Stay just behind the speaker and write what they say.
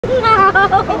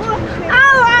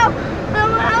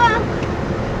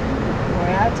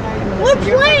We're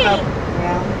playing!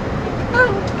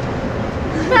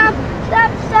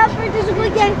 Stop for just a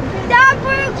quick second. Stop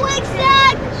for a quick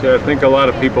sec! So I think a lot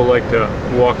of people like to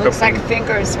walk up. Looks like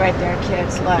fingers right there,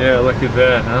 kids. Look. Yeah, look at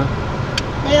that, huh?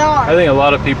 They are. I think a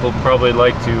lot of people probably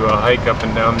like to hike up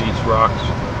and down these rocks.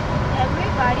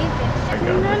 Everybody thinks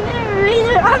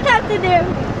I'm not the there.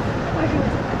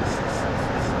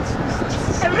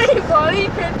 Everybody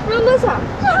thinks for Lisa.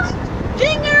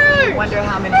 Fingers! I wonder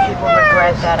how many people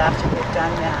regret that after they've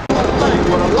done that.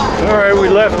 Alright, we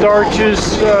left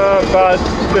Arches about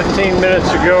 15 minutes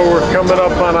ago. We're coming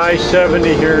up on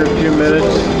I-70 here in a few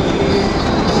minutes.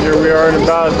 Here we are in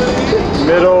about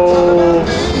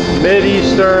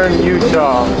mid-eastern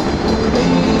Utah.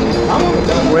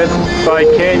 Went by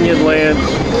Canyonlands.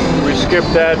 We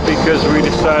skipped that because we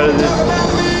decided it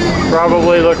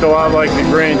probably looked a lot like the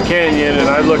Grand Canyon, and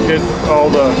I looked at all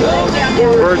the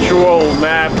virtual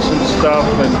maps and stuff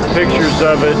and pictures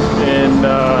of it in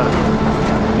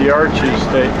the Arches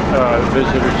State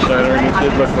Visitor Center, and it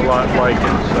did look a lot like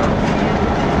it. So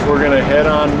we're going to head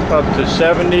on up to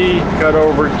 70, cut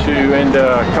over to into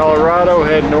Colorado,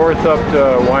 head north up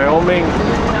to Wyoming,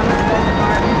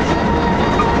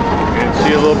 and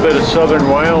see a little bit of southern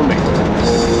Wyoming.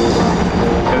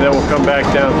 And then we'll come back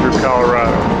down through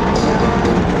Colorado.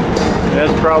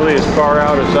 That's probably as far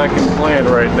out as I can plan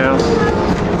right now.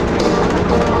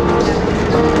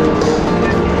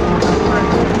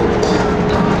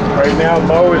 Right now,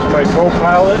 Mo is my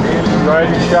co-pilot. He's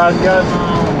riding shotgun.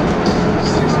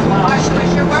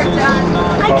 Where's your work done?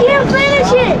 I can't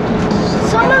finish it.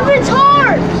 Some of it's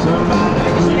hard.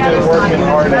 He's been working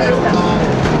hard at it.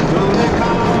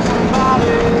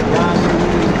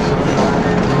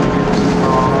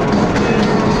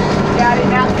 Daddy,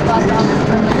 now it's about that.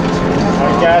 I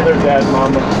gathered that,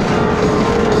 Mama.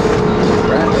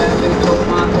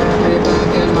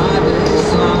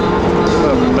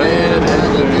 The man has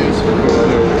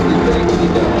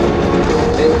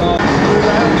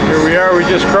Here we are. We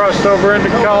just crossed over into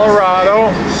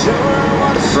Colorado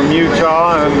from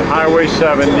Utah on Highway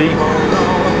 70.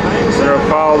 We're going to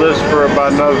follow this for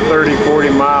about another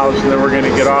 30-40 miles, and then we're going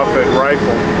to get off at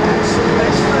Rifle.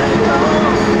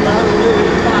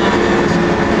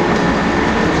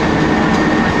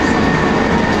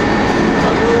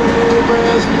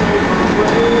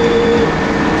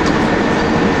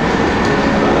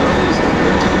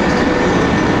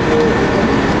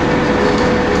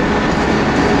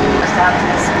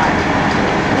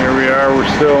 Here we are, we're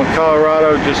still in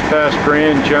Colorado, just past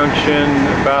Grand Junction,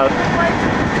 about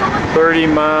 30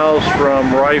 miles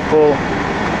from Rifle,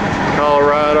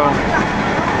 Colorado,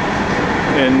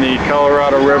 in the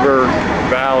Colorado River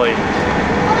Valley.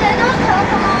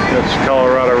 That's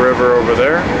Colorado River over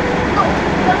there.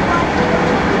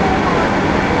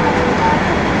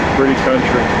 Pretty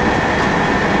country.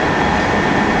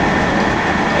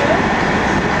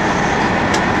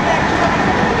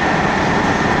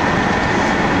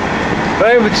 I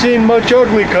haven't seen much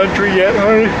ugly country yet,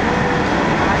 honey.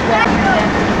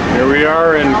 Here we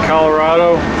are in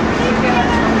Colorado,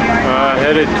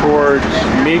 headed towards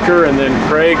Meeker and then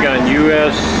Craig on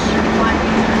US.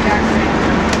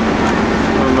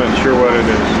 I'm not sure what it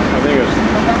is. I think it's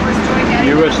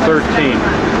US 13.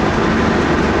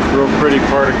 Real pretty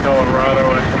part of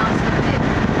Colorado. Of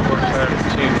course, I haven't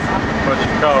seen much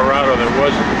of Colorado that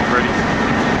wasn't pretty.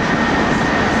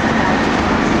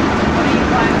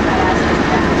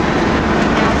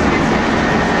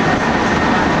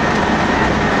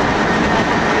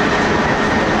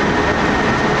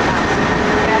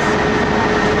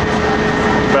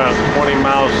 About 20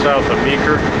 miles south of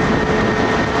Meeker.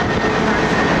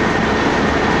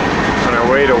 On our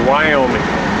way to Wyoming.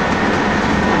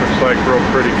 Looks like real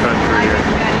pretty country here.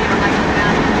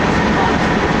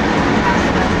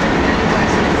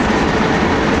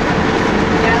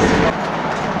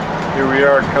 Here we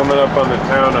are coming up on the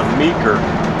town of Meeker.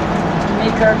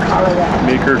 Meeker, Colorado.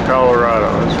 Meeker, Colorado.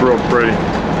 It's real pretty.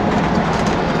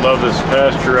 Love this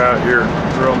pasture out here.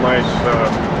 Real nice,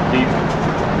 deep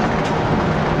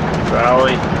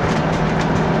valley.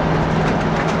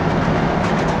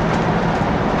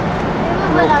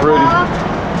 Real pretty.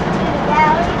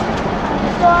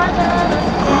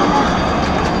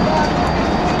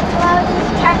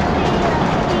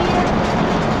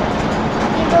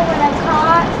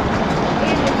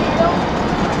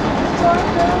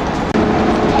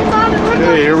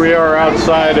 Okay, here we are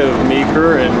outside of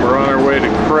Meeker, and we're on our way to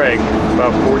Craig,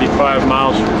 about 45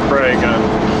 miles from Craig on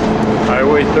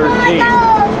Highway 13.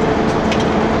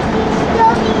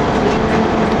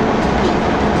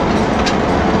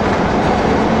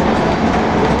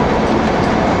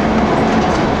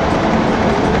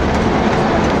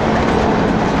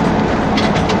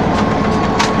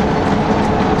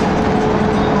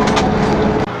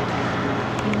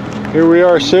 Here we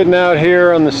are sitting out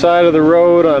here on the side of the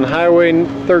road on Highway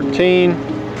 13,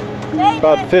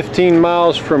 about 15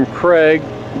 miles from Craig.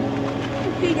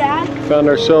 Hey, Dad. Found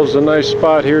ourselves a nice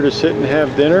spot here to sit and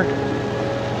have dinner.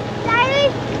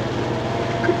 Daddy?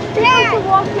 Dad.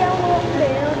 Walk down a little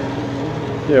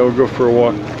bit. Yeah, we'll go for a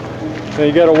walk. Now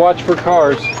you gotta watch for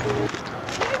cars. This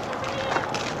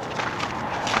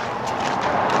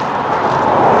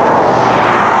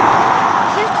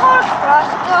is called a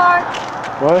crossguard.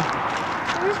 What?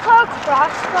 This is called a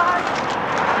crossguard.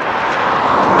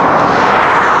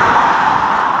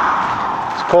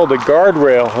 It's called a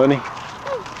guardrail, honey.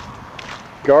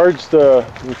 Guards the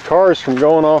cars from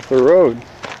going off the road.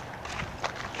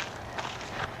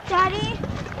 Daddy?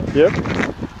 Yep.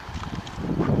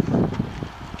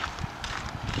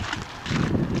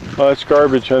 Oh, that's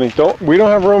garbage, honey. We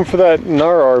don't have room for that in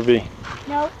our RV.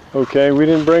 Nope. Okay, we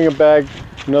didn't bring a bag,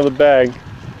 another bag.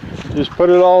 Just put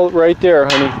it all right there,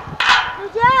 honey.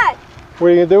 Dad. What are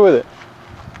you gonna do with it?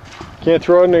 Can't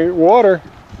throw it in the water.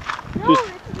 No, Just,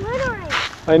 it's littering.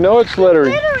 I know it's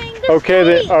littering. Okay,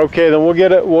 then we'll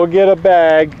get a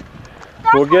bag.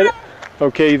 We'll get it.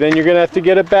 Okay, then you're gonna have to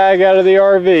get a bag out of the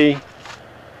RV.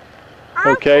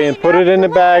 Okay, and put it in the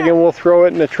bag, and we'll throw it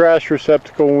in the trash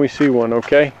receptacle when we see one.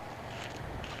 Okay.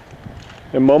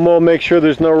 And Momo will make sure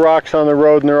there's no rocks on the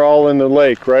road and they're all in the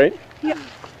lake, right? Yep.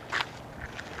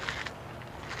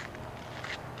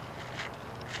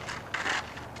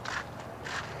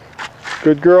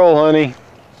 Good girl, honey.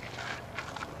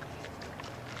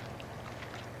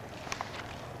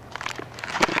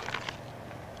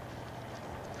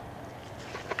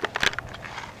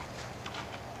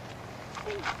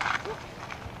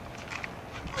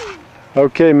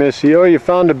 Okay, Missy. Oh, you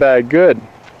found a bag. Good.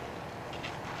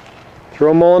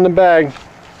 Throw them all in the bag.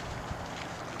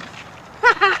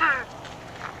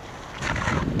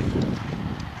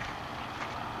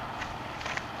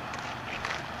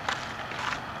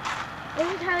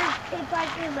 Anytime it's like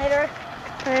your litter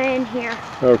in here.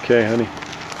 Okay, honey.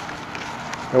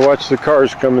 Now watch the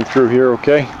cars coming through here,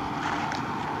 okay?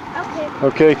 Okay.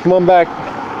 Okay, come on back.